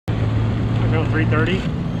around 3:30.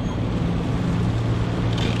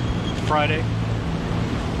 Friday. I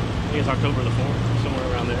think it's October the 4th,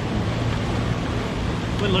 somewhere around there.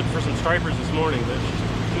 Went looking for some stripers this morning, but it's just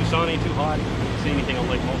too sunny, too hot. I didn't see anything on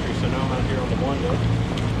Lake Moultrie, so now I'm out here on the Wando.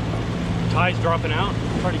 Tide's dropping out.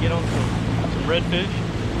 Try to get on some redfish,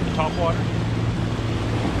 the topwater.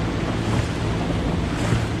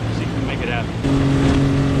 See if we can make it happen.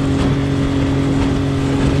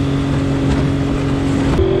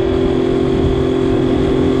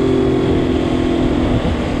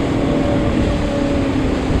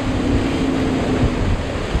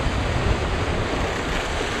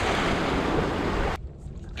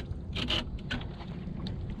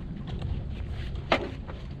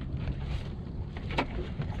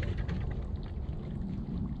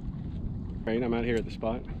 Right, I'm out here at the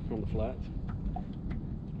spot on the flats.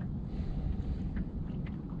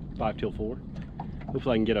 5 till 4.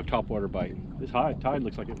 Hopefully I can get a topwater bite. This high tide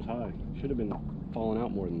looks like it was high. Should have been falling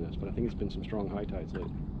out more than this, but I think it's been some strong high tides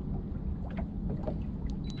lately.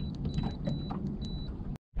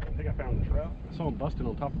 I think I found the trout. I saw him busting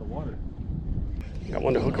on top of the water. Got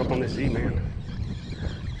one to hook up on this Z, man.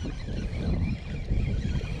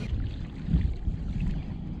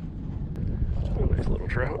 Oh, nice little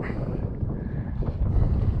trout.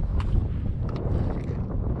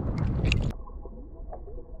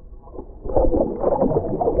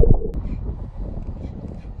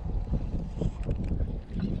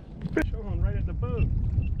 Fish on right at the boat.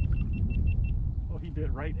 Oh, he bit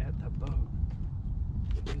right at the boat.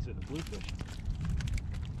 What is it, a bluefish?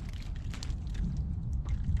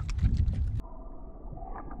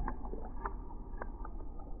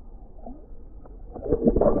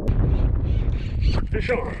 Fish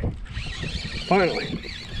on. Finally.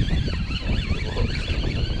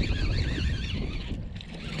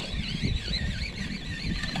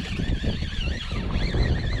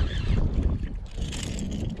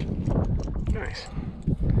 Nice.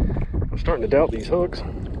 I'm starting to doubt these hooks.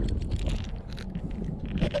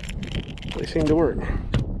 They seem to work.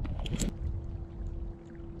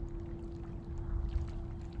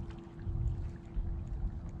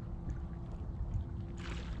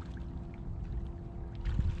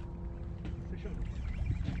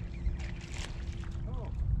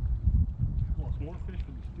 More fish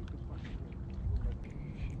for these stupid fucking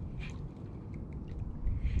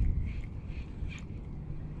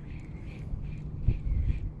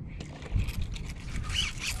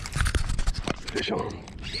fish on.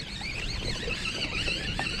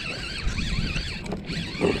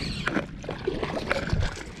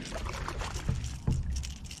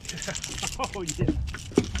 Oh yeah.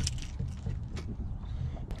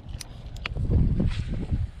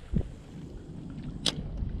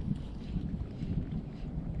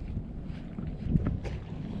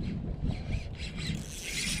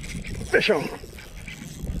 Fish on.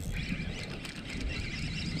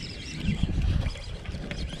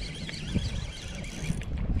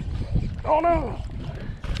 Oh no!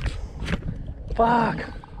 Fuck!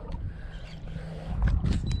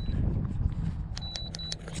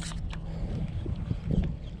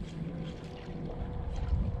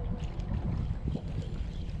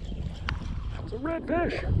 That was a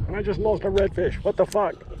redfish, and I just lost a redfish. What the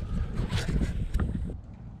fuck?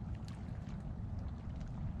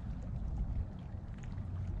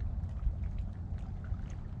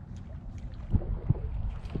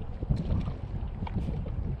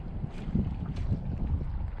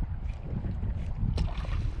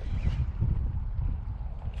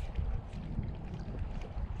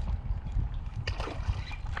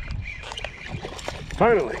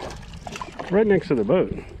 Finally, right next to the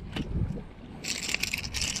boat.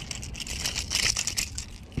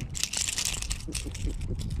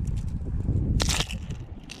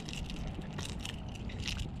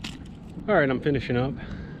 All right, I'm finishing up.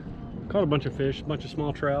 Caught a bunch of fish, a bunch of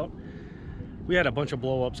small trout. We had a bunch of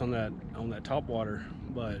blow-ups on that topwater,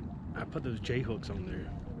 but I put those J hooks on there.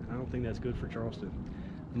 I don't think that's good for Charleston.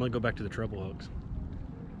 I'm gonna go back to the treble hooks.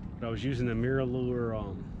 But I was using the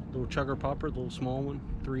MirrOlure little chugger popper, the little small one,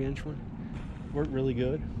 3-inch one. Worked really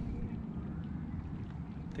good.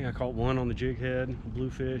 I think I caught one on the jig head,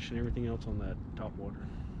 bluefish, and everything else on that topwater.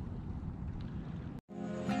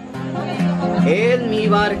 En mi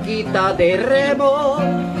barquita de remo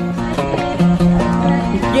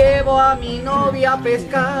llevo a mi novia a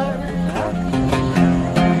pescar.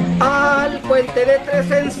 Al puente de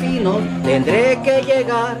 3 encinos tendré que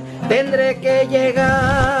llegar, tendré que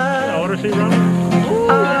llegar.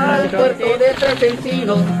 Al puerto de 3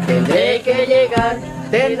 encinos tendré que llegar,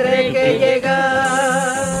 tendré que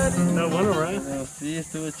llegar. No, bueno, right? Sí,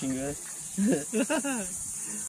 estuvo chingón.